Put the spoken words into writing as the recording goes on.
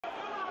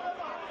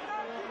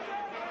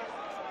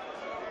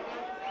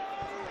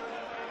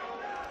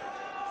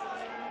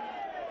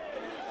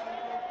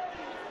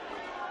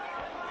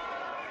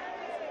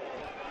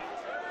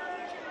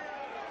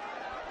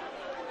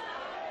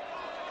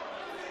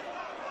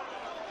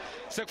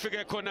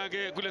sekufike khona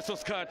ke kuleso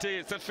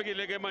sikhathi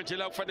selifikile ke manje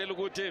la kufanele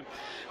ukuthi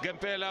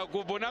ngempela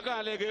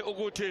kubonakale ke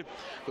ukuthi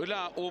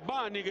la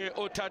ubani ke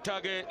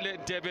othatha ke le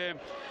ndebe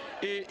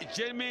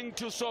i-Jamming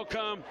to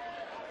Soccer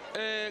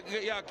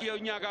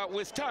yonyaka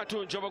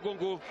wesithathu njengoba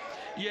kungu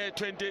ye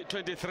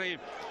 2023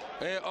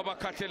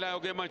 abakhahlelayo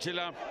ke manje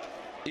la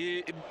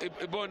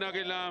ibona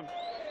ke la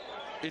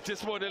ithi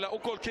sibonela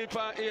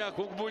ugoalkeeper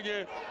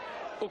iyakubunye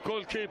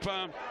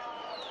ugoalkeeper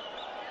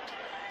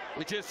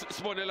ithi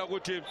sibonela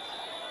ukuthi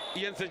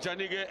yenze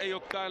njani ke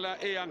eyokuqala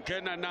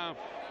eyangena na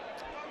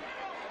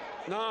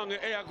nange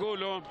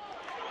eyakulo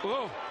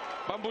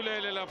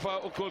bambulele lapha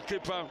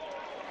ugoalkeeper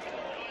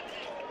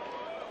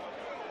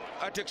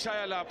athi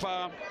kushaya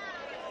lapha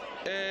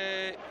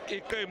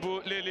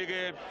iqembu leli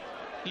ke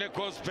le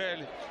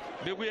gospel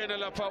bekuyena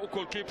lapha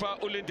ugoalkeeper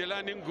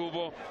ulindelana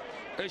ingubo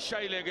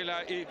eshayileke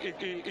la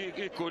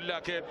igoli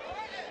lakhe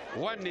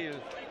 1-0.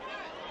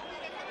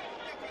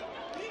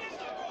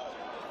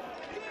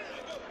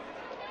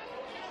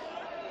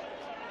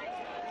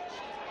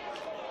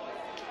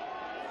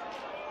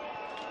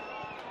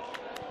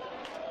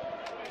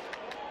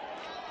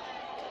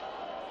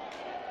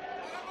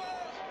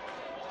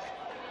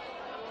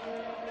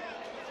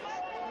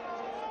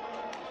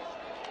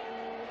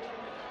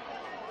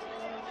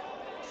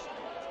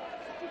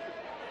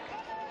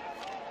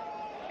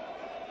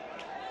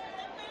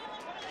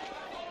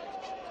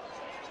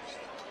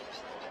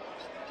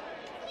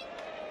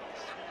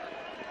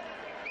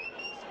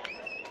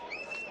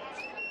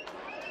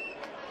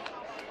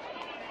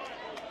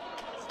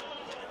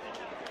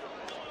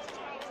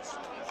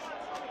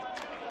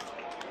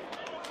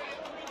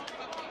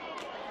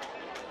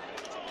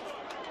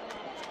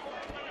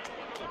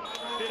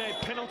 In a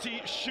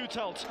penalty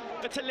shootout,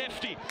 it's a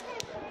lefty,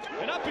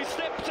 and up he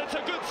steps. It's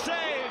a good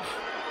save.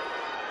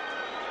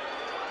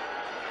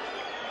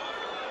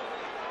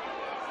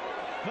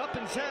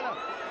 Maskandi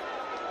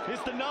is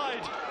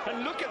denied,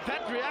 and look at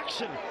that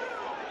reaction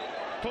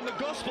from the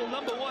gospel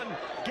number one.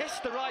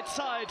 Guessed the right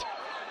side.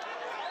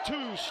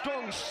 Two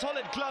strong,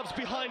 solid gloves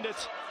behind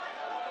it.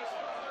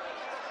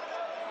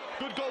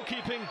 Good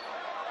goalkeeping,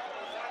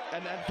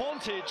 an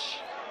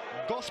advantage.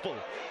 Gospel,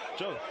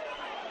 Joe.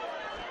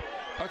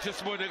 Athi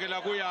siboneke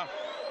la kuya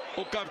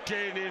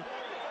ukapteni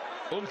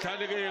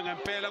umdlali ke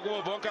ngempela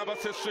kubo bonke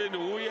abasesweni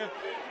uye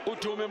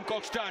uDume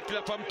Mkokstad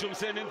lapha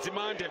Mthumseni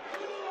Nzimande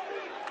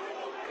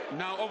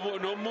na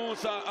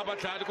nomusa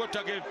abadlali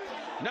kodwa ke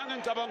nange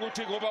ngicabanga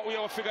ukuthi ngoba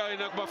uyawafika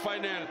yena kuba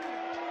final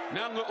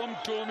nange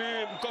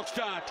uMdume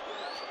Mkokstad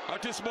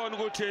athi sibone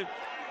ukuthi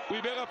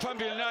uyibeka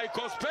phambili na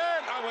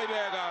igospel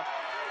awayibeka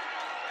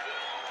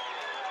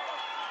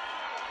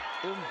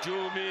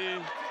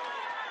uMdume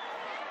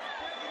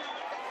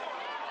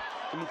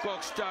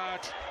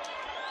Mkokstad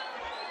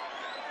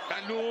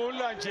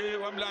kalula nje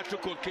wamlatha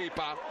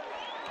ugoalkeeper.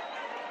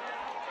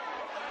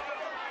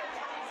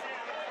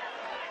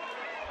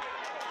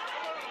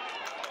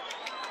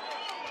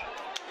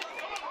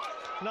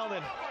 Now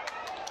then,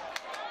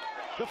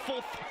 the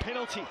fourth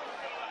penalty.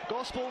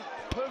 Gospel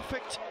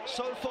perfect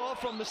so far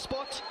from the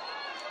spot.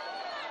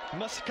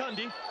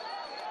 Maskandi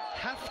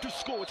have to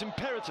score, it's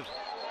imperative.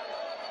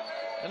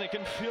 And they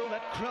can feel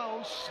that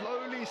crowd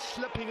slowly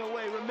slipping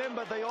away.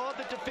 Remember, they are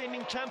the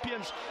defending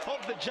champions of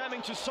the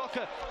Jamming to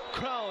Soccer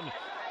crown.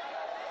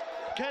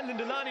 Can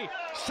Lindelani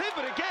save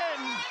it again?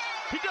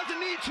 He doesn't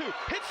need to.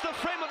 Hits the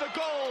frame of the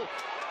goal.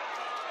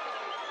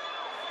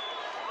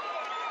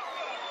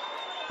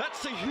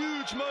 That's a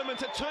huge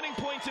moment, a turning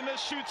point in this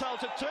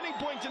shootout, a turning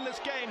point in this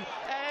game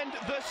and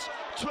this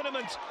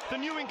tournament. The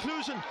new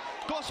inclusion,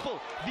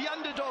 Gospel, the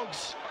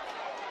underdogs,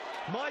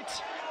 might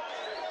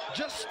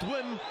just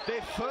win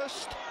their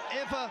first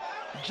ever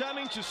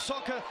Jamming to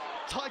Soccer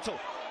title.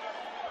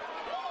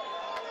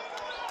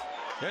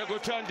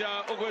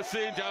 Kuthanda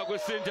ukwesinda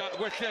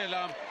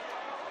kwehlela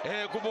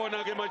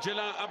kubona ke manje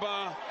la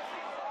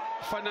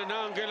abafana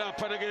nange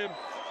lapha ke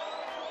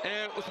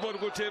usibona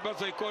ukuthi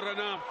bazoyikora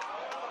na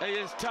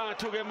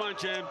eyesithathu ke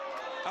manje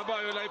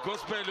abayo la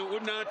igospel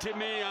uNathi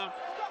Miya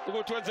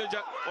ukuthi wenze nje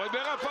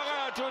wayibeka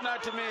phakathi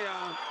uNathi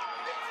Miya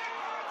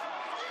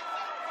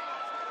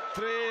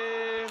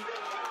 3-0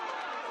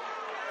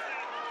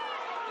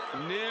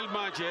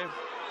 manje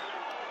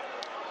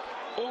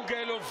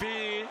Ungelo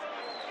V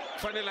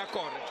fanele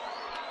akore.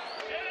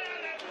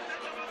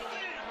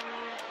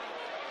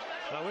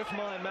 Now if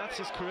my maths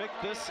is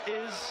correct, this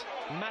is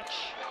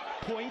match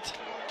point.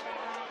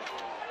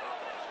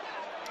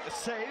 A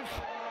save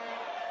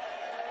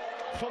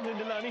from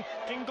Lindelani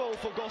in goal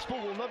for Gospel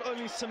will not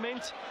only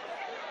cement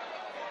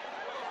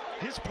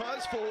his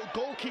prize for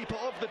goalkeeper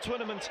of the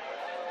tournament,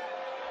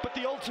 but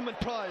the ultimate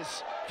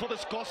prize for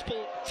this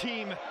Gospel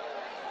team.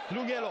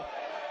 Lungelo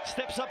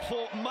steps up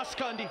for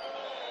Maskandi.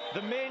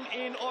 The men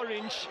in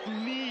orange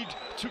need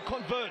to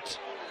convert.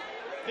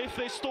 If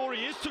their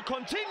story is to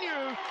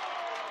continue,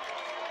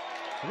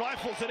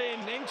 rifles it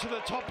into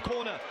the top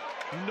corner.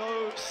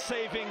 No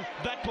saving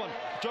that one.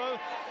 Joe,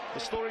 the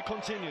story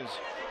continues.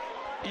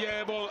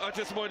 Yebo,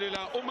 athi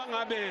sibonela uma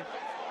ngabe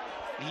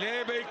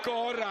lebe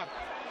ikora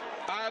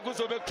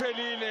kuzobe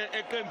kuphelile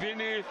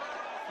eqembini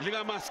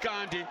lika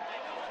Maskandi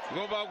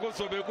ngoba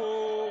kuzobe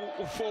ku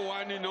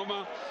 4-1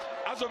 noma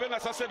azobe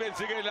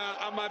engasasebenzike la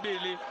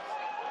amabili.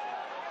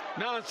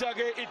 Nansi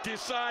ke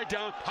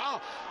i-decider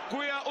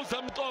kuya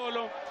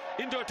uZamxolo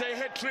indoda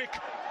i-hat-trick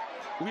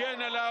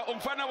uyena la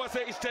umfana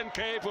wase Eastern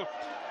Cape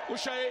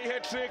ushaye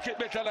i-hat-trick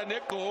bedlala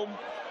neGqom.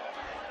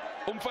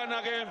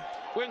 Umfana ke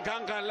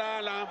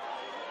wengangalala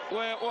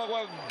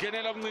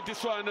wakwangenela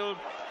umncintiswano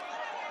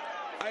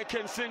I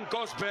Can Sing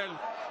Gospel.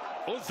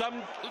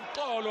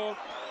 uZamxolo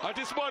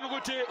athi sibone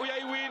ukuthi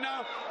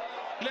uyayiwina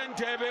le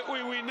ndebe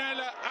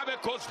uyiwinela abe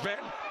gospel.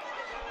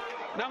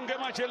 Nange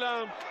manje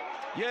la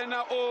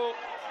yena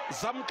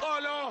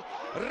uZamxolo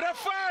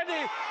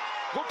refani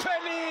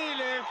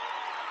kuphelile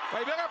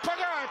wayibeka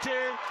phakathi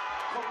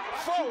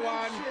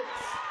 4-1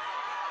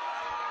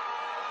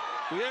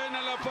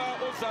 uyena lapha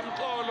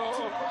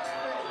uZamxolo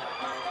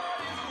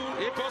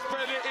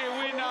igospel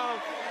iwina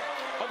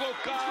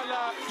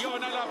okokuqala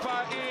yona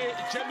lapha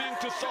i-Jamming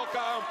to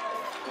Soccer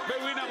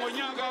bewina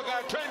ngonyaka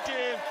ka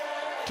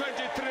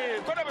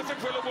 2023 kodwa bese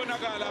kuvela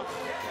ubonakala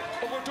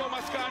ukuthi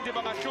oMaskandi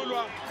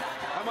bangahlulwa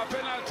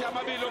ama-penalty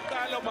amabili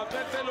okuqala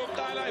umapensela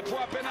okuqala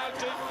iphuwa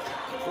penalty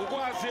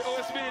ukwazi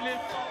owesibili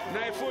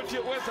naye futhi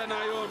weza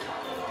nayo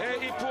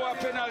iphuwa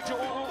penalty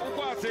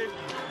ukwazi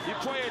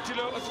iphoyethi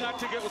lo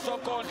singathi-ke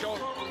usokondlo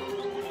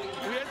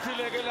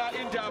uyenzile-ke la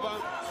indaba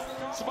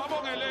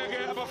sibabongeleke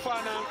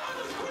abafana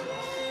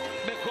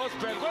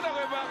begospel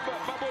kodwa-ke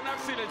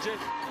babonakisile nje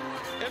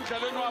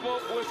emdlalweni wabo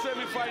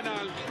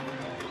we-semi-final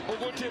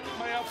ukuthi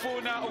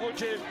bayafuna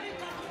ukuthi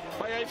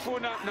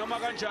bayayifuna noma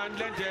kanjani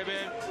le ndebe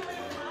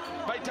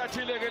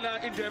bayithathile-ke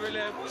la indebe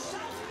le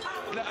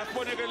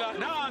asiboneke la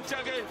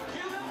nansi-ke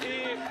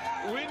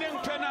i-winning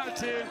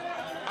penalty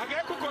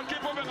akekho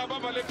ugoalkeeper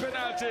obengabamba le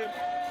penalty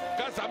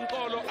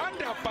kaZamxolo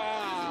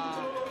underbar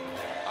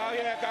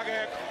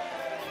akekho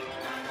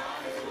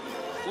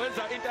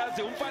wenza into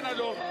azi umfana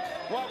lo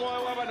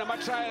waba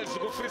nama-trials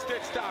ku-Free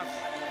State Stars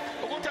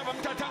ukuthi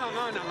abamthathanga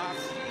ngana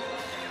ngasi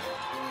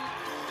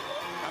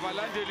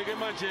abalandeli-ke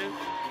manje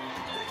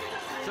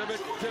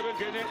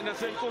sebengene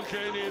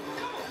nasenkundleni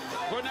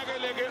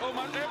konakele-ke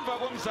emva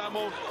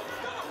komzamo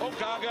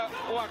ongaka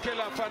wakhe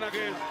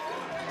laphana-ke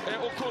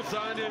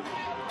ukhuzane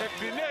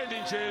ekugcineni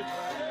nje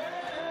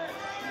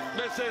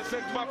bese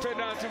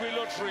sekuba-penalty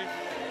kwi-lottery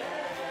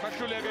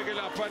bahluleke-ke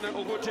laphana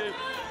ukuthi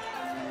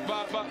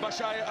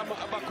bashaye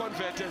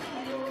abaconverte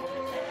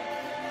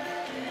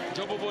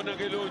njengoba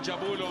ubona-ke lo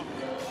njabulo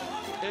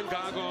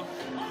engako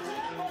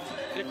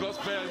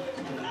igospel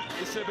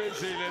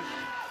isebenzile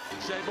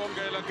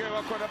siyayibongela ke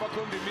bakhona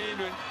abakhomba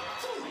iminwe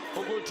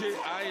ukuthi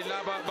hayi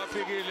laba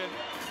bafikile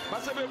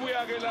base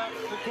bebuya-ke la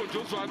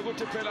kukhunjuzwana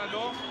ukuthi phela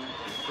lo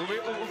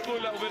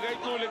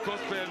ubekayicula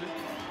igospel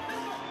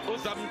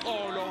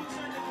uZamxolo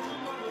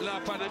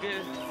laphana-ke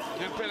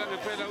ngempela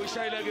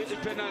uyishayile-ke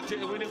i-penalty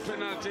winning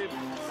penalty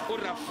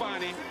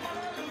uRafani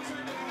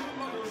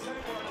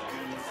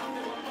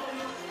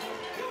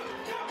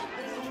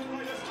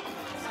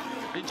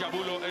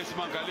injabulo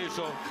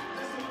esimangaliso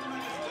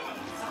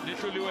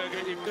lihluliwe-ke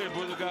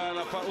iqembu lika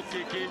lapha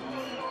uGigi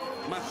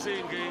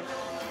Masingi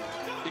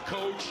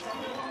i-coach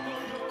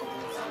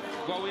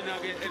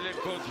kwawina-ke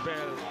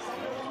ele-gospel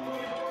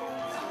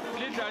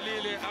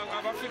lidlalile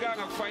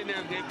abafikanga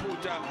ku-final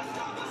ngephutha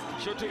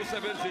shothi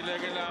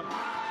usebenzile-ke la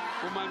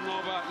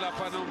uManqoba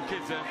lapha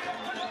noMkhize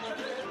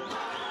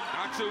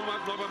akuthi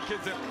uManqoba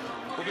Mkhize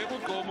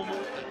ubekuGqom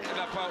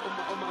lapha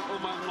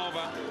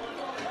uManqoba